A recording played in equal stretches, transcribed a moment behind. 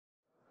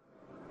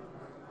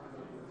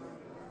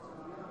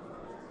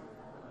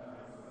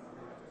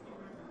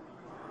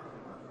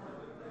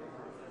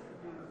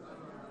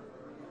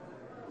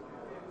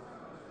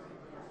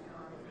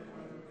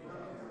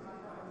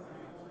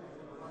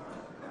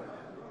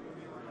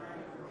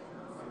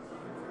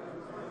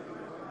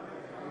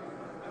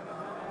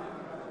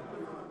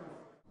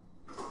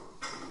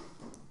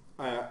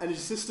Energy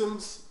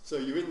systems. So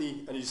you're in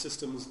the energy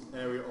systems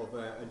area of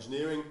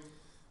engineering.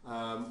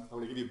 I'm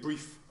going to give you a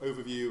brief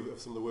overview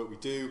of some of the work we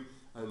do,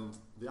 and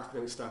the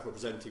academic staff who are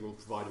presenting will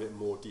provide a bit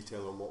more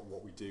detail on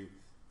what we do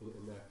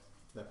in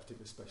their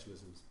particular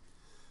specialisms.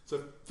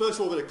 So first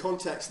of all, a bit of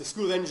context. The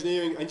School of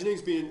Engineering,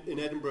 engineering's been in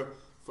Edinburgh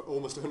for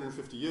almost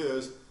 150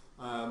 years,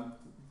 but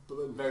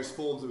in various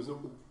forms. It was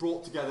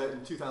brought together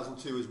in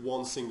 2002 as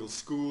one single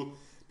school.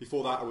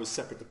 Before that, it was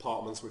separate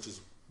departments, which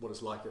is what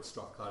it's like at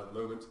Strathclyde at the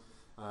moment.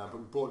 But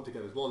we brought it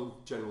together as one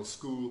general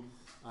school.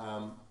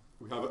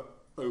 We have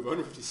over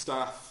 150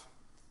 staff,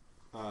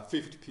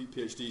 350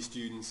 PhD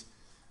students,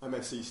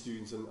 MSc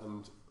students,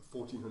 and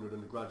 1,400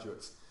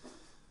 undergraduates.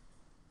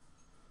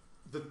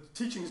 The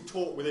teaching is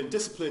taught within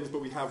disciplines,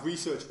 but we have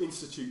research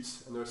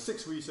institutes, and there are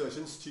 6 research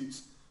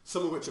institutes,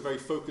 some of which are very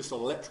focused on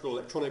electrical,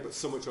 electronic, but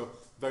some which are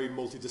very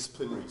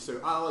multidisciplinary. So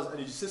ours,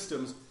 Energy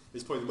Systems,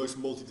 is probably the most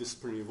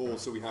multidisciplinary of all.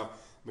 So we have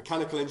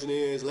mechanical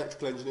engineers,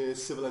 electrical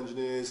engineers, civil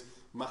engineers,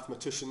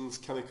 mathematicians,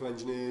 chemical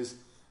engineers.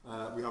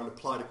 We have an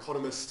applied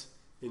economist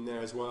in there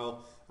as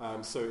well.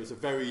 So it's a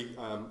very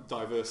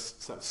diverse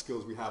set of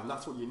skills we have, and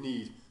that's what you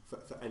need for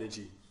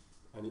energy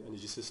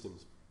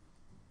systems.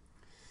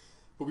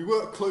 But we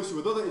work closely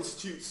with other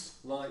institutes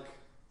like,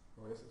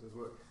 oh yes, it does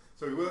work.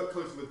 So we work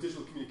closely with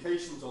digital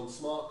communications on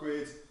smart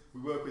grids.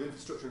 We work with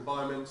infrastructure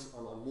environment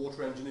on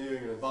water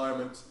engineering and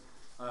environment.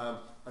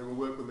 And we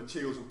work with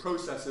materials and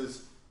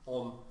processes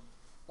on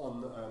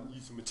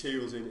use of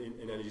materials in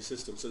energy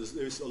systems. So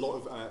there's a lot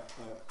of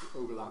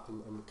overlap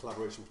and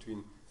collaboration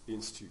between the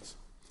institutes.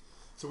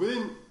 So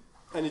within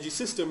energy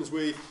systems,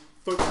 we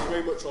focus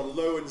very much on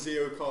low and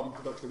zero carbon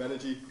production of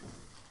energy.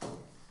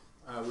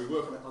 We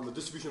work on the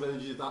distribution of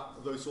energy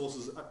of those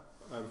sources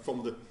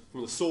from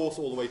the source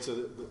all the way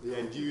to the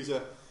end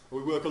user. And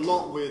we work a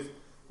lot with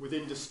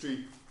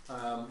industry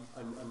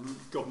and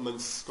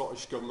governments,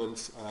 Scottish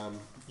government,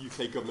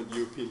 UK government,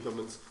 European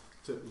governments,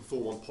 to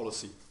inform on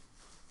policy.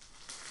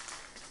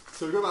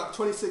 So we've got about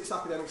 26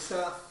 academic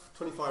staff,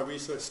 25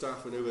 research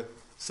staff, and over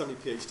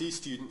 70 PhD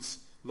students,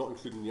 not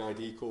including the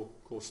ID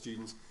core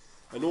students.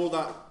 And all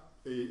that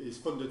is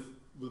funded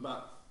with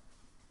about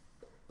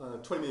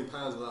 £20 million in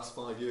the last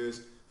 5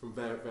 years from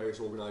various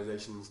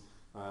organisations,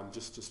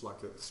 just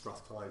like at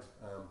Strathclyde.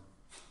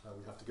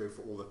 We have to go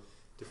for all the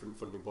different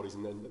funding bodies,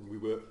 and we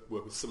work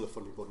with similar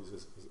funding bodies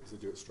as they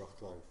do at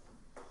Strathclyde.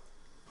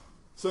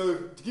 So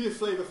to give you a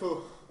flavour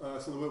for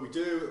some of the work we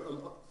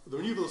do, the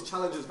Renewables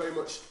Challenge is very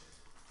much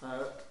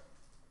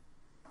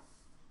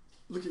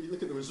look at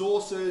the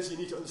resources. You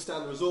need to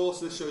understand the resource.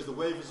 This shows the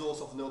wave resource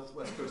off the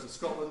northwest coast of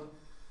Scotland.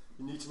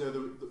 You need to know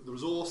the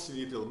resource. You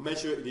need to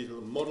measure it. You need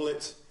to model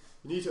it.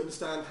 You need to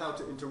understand how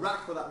to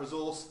interact with that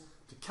resource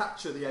to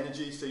capture the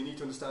energy. So you need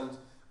to understand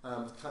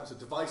the types of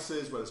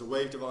devices, whether it's a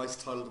wave device,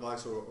 tidal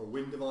device, or a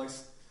wind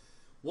device.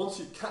 Once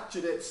you've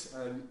captured it,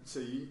 and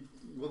so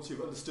once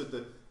you've understood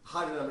the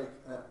hydrodynamic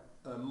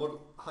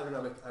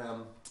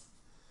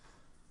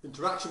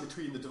interaction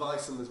between the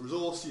device and the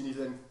resource, you need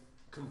to then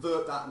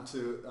convert that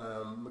into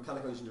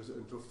mechanical energy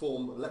into a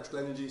form of electrical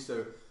energy.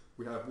 So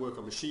we have work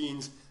on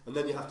machines, and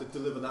then you have to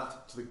deliver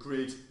that to the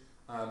grid.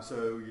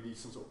 So you need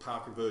some sort of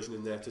power conversion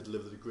in there to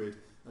deliver to the grid,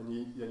 and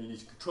then you need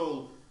to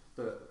control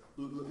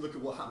look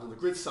at what happens on the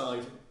grid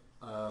side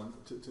to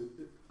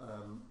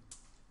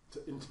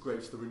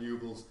integrate the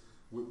renewables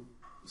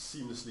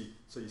seamlessly,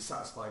 so you're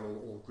satisfying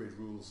all grid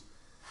rules.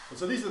 And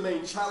so these are the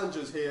main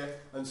challenges here,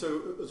 and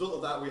so as a result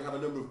of that, we have a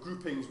number of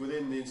groupings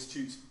within the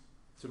institutes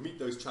to meet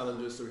those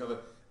challenges. So we have an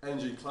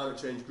energy and climate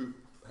change group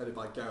headed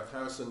by Gareth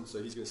Harrison, so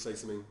he's going to say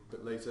something a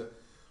bit later.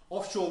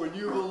 Offshore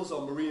renewables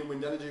on marine and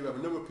wind energy, we have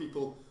a number of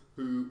people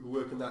who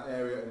work in that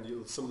area,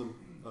 and some of them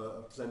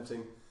are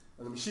presenting.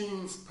 And the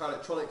machines, power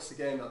electronics,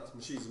 again,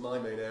 machines is my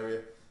main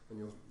area, and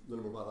you'll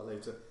learn more about that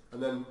later.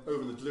 And then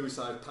over on the delivery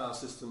side, power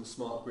systems,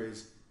 smart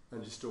grids,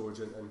 energy storage,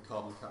 and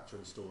carbon capture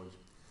and storage.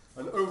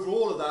 And over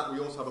all of that, we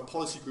also have a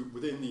policy group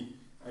within the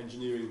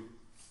engineering,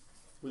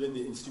 within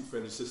the Institute for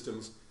Energy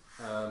Systems,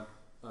 and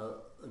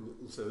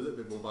also a little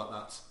bit more about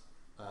that.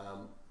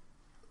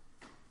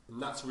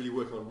 And that's really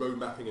working on road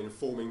mapping and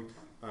informing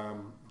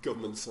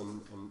governments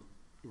and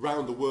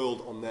around the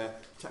world on their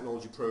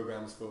technology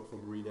programs for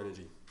marine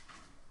energy.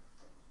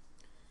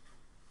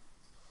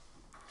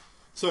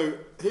 So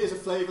here's a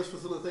flavour for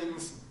some of the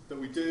things that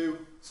we do.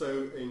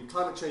 So in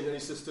climate change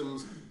energy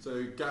systems,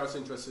 so Gareth's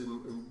interested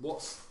in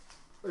what's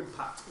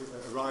impact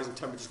a rise in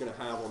temperature is going to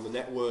have on the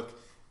network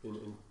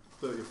in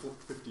 30 or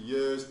 50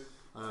 years,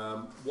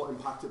 what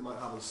impact it might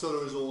have on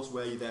solar resource,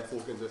 where you're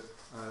therefore going to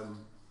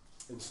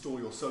install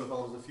your solar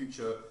panels in the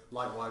future,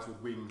 likewise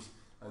with wind.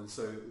 And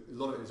so a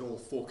lot of it is all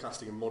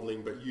forecasting and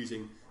modelling, but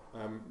using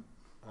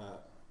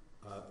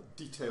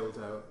detailed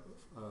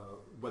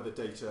weather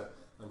data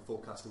and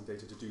forecasting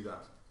data to do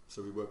that.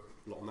 So we work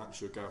a lot on that. I'm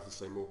sure Gareth will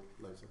say more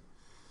later.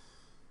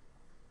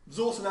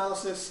 Resource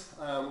analysis,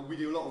 we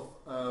do a lot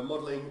of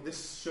modelling.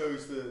 This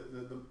shows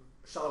the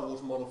shallow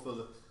water model for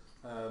the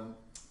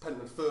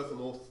Pentland Firth, the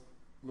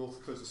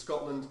north coast of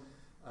Scotland.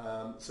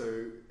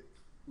 So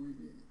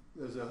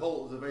there's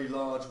a very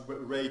large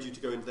array due to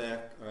go in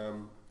there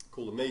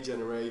called the Maygen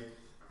array.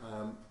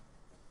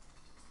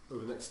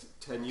 Over the next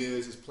 10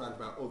 years is planned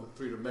about over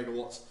 300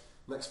 megawatts.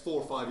 The next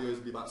 4 or 5 years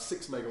will be about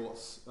 6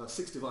 megawatts,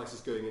 6 devices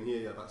going in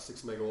here, about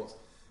 6 megawatts.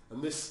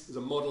 And this is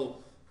a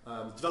model.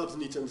 Developers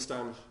need to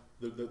understand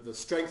the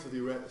strength of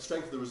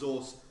the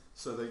resource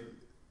so they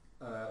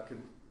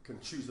can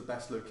choose the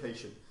best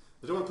location.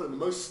 They don't want to put it in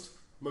the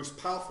most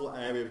powerful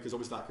area because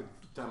obviously that could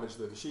damage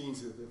the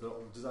machines if they're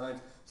not designed.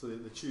 So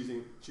they're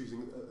choosing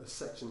a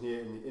section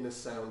here in the inner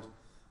sound.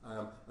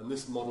 And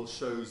this model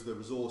shows the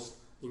resource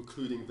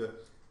including the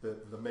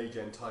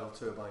Maygen tidal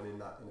turbine in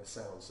that inner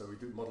sound. So we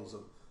do models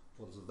of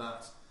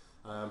that.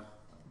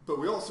 But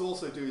we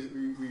also do is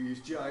we use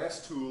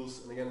GIS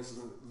tools, and again this is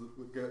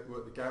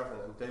work that Gareth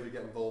and David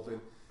get involved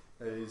in,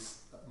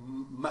 is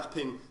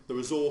mapping the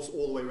resource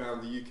all the way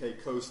around the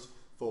UK coast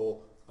for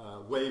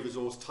wave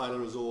resource, tidal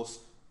resource,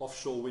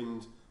 offshore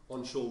wind,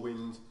 onshore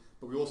wind.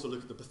 But we also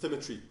look at the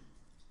bathymetry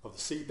of the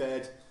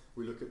seabed.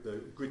 We look at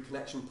the grid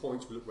connection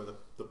points. We look where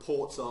the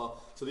ports are.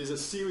 So there's a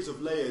series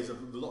of layers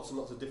of lots and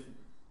lots of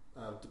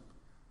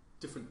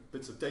different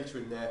bits of data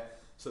in there,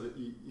 so that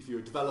if you're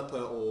a developer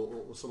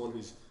or someone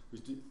who's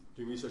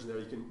doing research in there,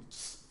 you can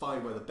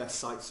find where the best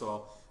sites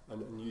are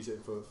and use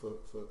it for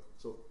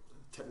sort of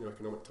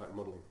techno-economic type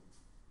modelling.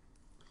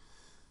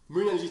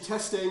 Marine energy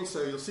testing,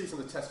 so you'll see some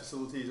of the test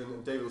facilities,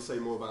 and David will say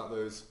more about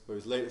those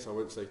later, so I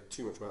won't say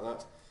too much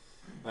about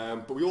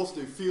that. But we also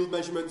do field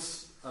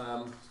measurements,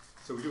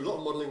 so we do a lot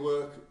of modelling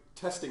work,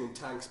 testing in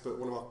tanks, but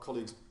one of our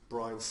colleagues,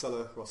 Brian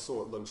Seller, who I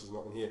saw at lunch, is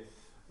not in here,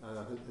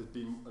 has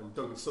been, and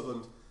Duncan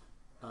Sutherland,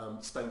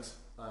 spent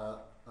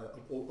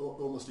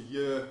almost a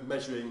year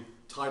measuring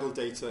tidal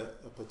data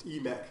up at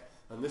IMechE,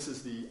 and this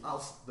is the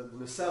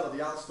nacelle of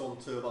the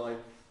Alstom turbine,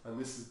 and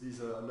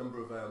these are a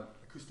number of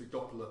acoustic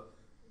Doppler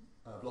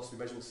velocity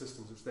measurement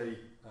systems which they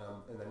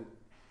and then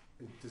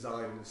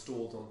designed and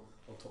installed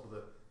on top of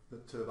the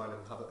turbine,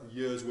 and have a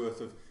year's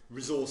worth of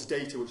resource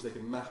data which they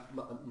can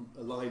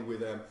align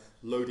with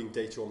loading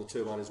data on the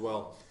turbine as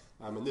well.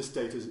 And this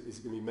data is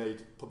going to be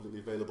made publicly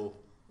available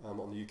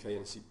on the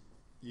UK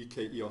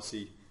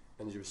ERC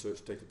Energy Research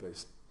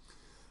Database.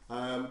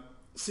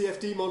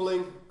 CFD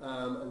modelling,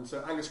 and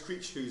so Angus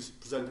Creech, who's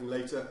presenting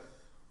later,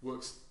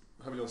 works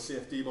heavily on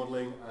CFD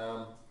modelling,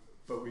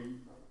 but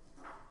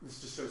this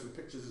just shows some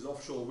pictures. There's an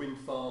offshore wind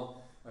farm,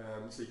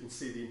 so you can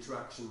see the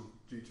interaction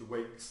due to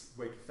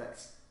wake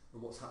effects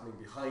and what's happening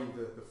behind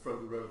the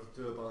front row of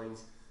the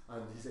turbines,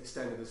 and he's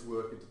extended this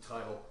work into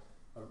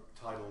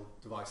tidal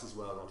device as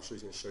well, and I'm sure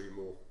he's going to show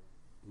you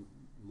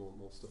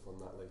more stuff on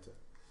that later.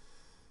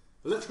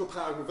 Electrical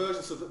power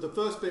conversion, so the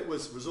first bit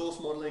was resource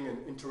modelling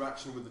and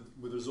interaction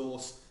with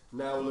resource.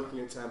 Now we're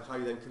looking at how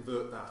you then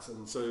convert that,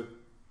 and so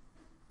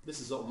this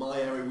is sort of my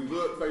area. We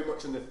work very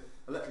much in the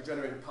electric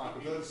generated power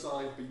converter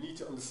side, but you need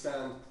to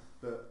understand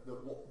the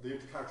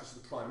intercharacteristics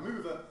of the prime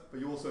mover, but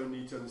you also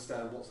need to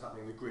understand what's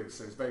happening in the grid,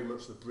 so it's very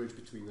much the bridge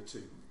between the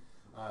two.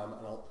 And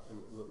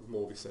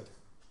more will be said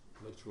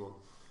later on.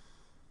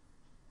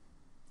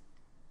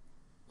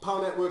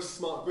 Power networks,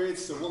 smart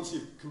grids, so once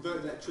you've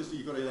converted electricity,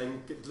 you've got to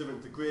then get delivered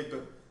to the grid,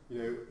 but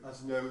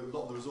as you know, a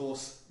lot of the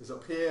resource is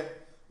up here,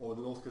 or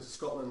the north coast of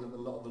Scotland, and a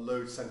lot of the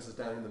load centres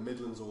down in the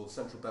Midlands, or the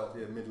central belt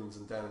here, Midlands,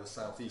 and down in the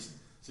southeast,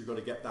 so you've got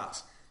to get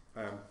that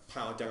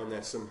power down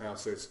there somehow,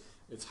 so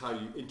it's how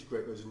you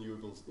integrate those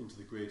renewables into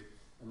the grid,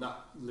 and that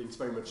links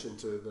very much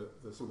into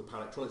some of the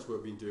power electronics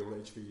work we've been doing on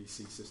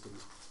HVDC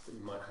systems that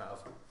you might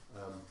have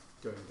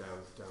going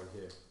down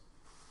here.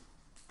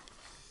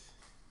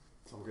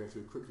 So I'm going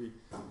through quickly.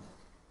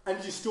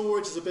 Energy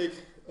storage is a big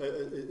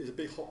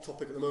hot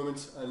topic at the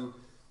moment,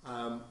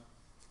 and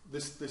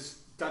this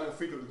Daniel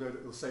Friedrich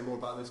will say more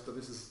about this, but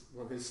this is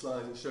one of his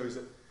slides. It shows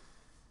that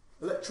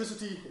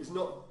electricity is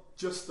not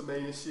just the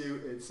main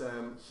issue, it's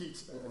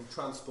heat and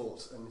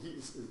transport, and heat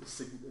is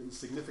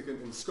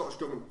significant, and the Scottish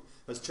Government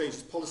has changed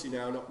its policy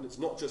now, and it's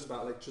not just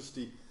about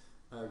electricity,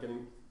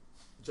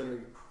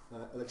 generating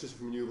electricity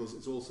from renewables,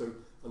 it's also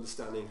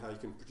understanding how you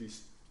can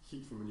produce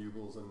heat from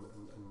renewables and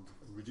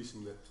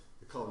reducing the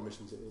carbon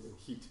emissions in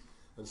heat.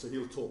 And so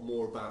he'll talk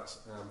more about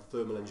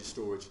thermal energy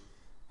storage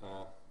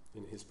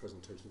in his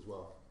presentation as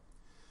well.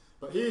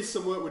 But here's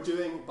some work we're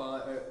doing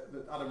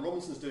that Adam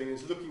Robinson's doing,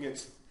 is looking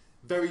at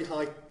very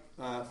high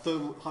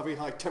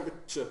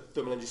temperature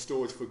thermal energy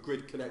storage for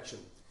grid connection.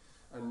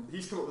 And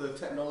he's come up with a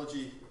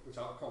technology, which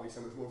I can't really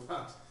say much more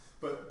about,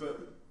 but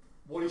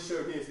what he's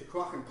shown here is the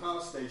Cruachan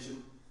power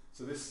station,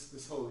 so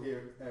this whole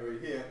area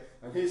here,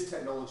 and his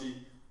technology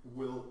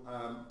will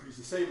produce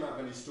the same amount of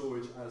energy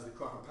storage as the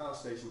Cruachan power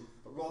station,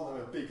 but rather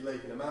than a big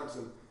lake and a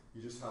mountain,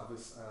 you just have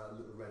this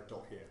little red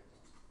dot here.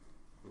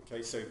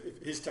 Okay, so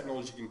if his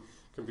technology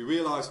can be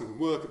realised and can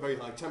work at very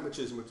high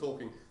temperatures, and we're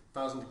talking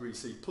 1000 degrees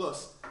C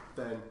plus,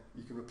 then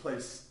you can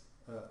replace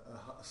a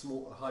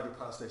hydro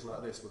power station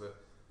like this with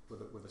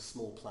a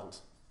small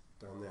plant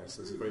down there.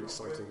 So it's a very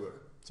exciting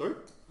work. Sorry?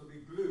 It'll be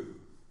blue.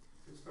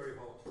 It's very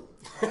hot.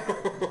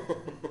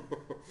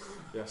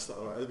 Yes, that's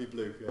right. It'll be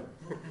blue. Yeah.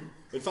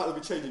 In fact, it'll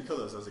be changing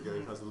colours as it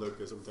goes, as the load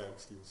goes up and down.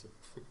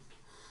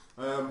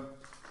 As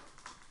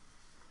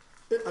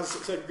I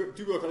said, we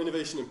do work on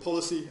innovation and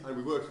policy, and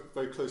we work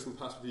very closely in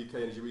the past with the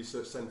UK Energy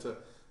Research Centre.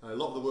 A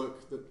lot of the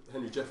work that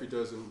Henry Jeffrey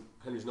does, and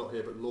Henry's not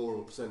here, but Laura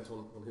will present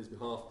on his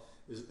behalf,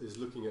 is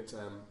looking at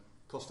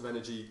cost of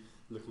energy,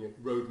 looking at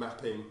road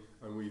mapping,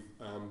 and we've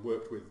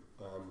worked with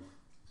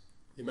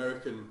the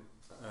American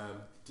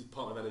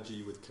Department of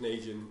Energy, with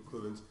Canadian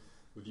equivalent,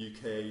 with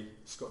UK,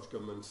 Scottish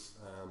governments,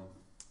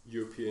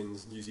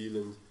 Europeans, New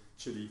Zealand,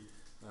 Chile,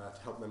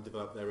 to help them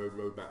develop their own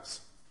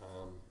roadmaps.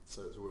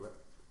 So we're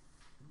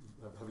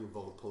heavily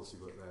involved with policy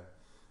work there.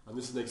 And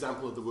this is an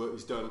example of the work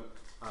he's done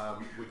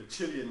with the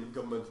Chilean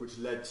government, which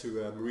led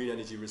to a Marine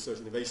Energy Research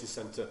Innovation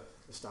Centre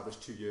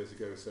established 2 years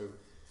ago.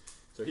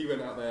 So he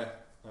went out there,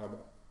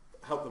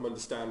 helped them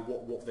understand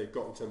what they've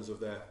got in terms of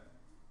their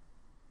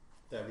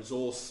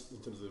resource, in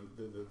terms of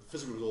the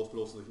physical resource, but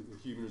also the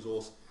human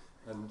resource,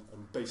 and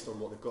based on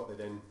what they've got, they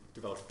then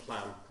developed a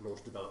plan in order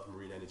to develop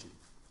marine energy.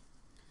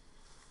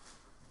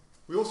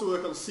 We also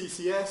work on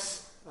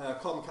CCS,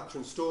 carbon capture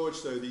and storage.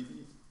 So the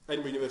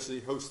Edinburgh University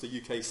hosts the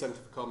UK Centre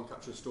for Carbon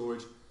Capture and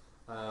Storage,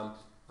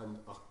 and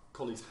our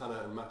colleagues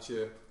Hannah and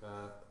Mathieu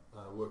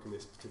work in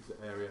this particular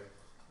area.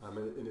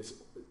 And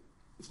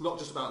it's not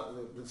just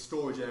about the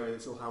storage area,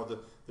 it's also how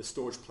the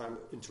storage plant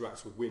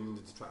interacts with wind,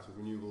 interacts with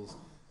renewables,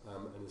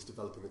 and is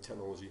developing the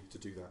technology to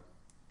do that.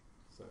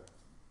 So,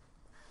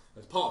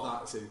 as part of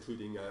that, it's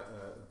including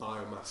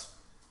biomass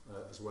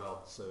as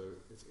well. So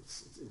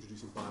it's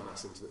introducing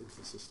biomass into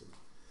the system.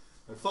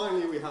 And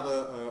finally, we have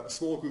a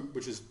small group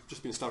which has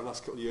just been established the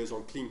last couple of years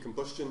on clean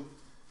combustion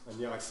and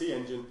the IC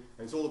engine,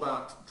 and it's all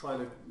about trying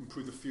to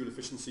improve the fuel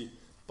efficiency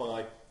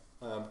by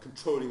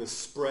controlling the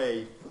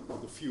spray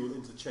of the fuel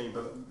into the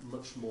chamber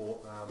much more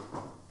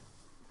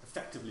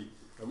effectively.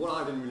 And what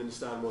I didn't really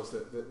understand was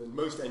that in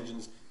most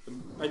engines,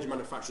 the engine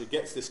manufacturer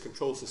gets this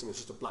control system as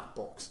just a black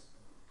box,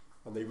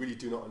 and they really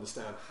do not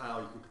understand how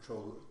you can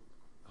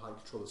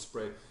control the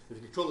spray. If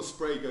you control the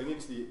spray going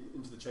into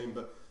the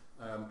chamber,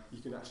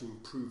 you can actually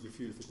improve the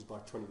fuel efficiency by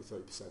 20 to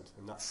 30%,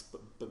 and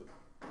but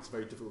it's a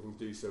very difficult thing to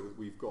do. So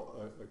we've got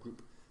a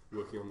group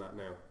working on that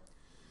now.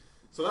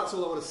 So that's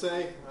all I want to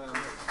say.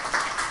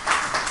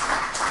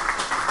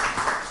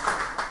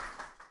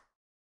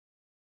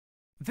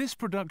 This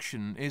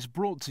production is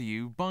brought to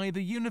you by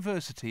the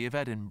University of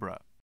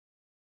Edinburgh.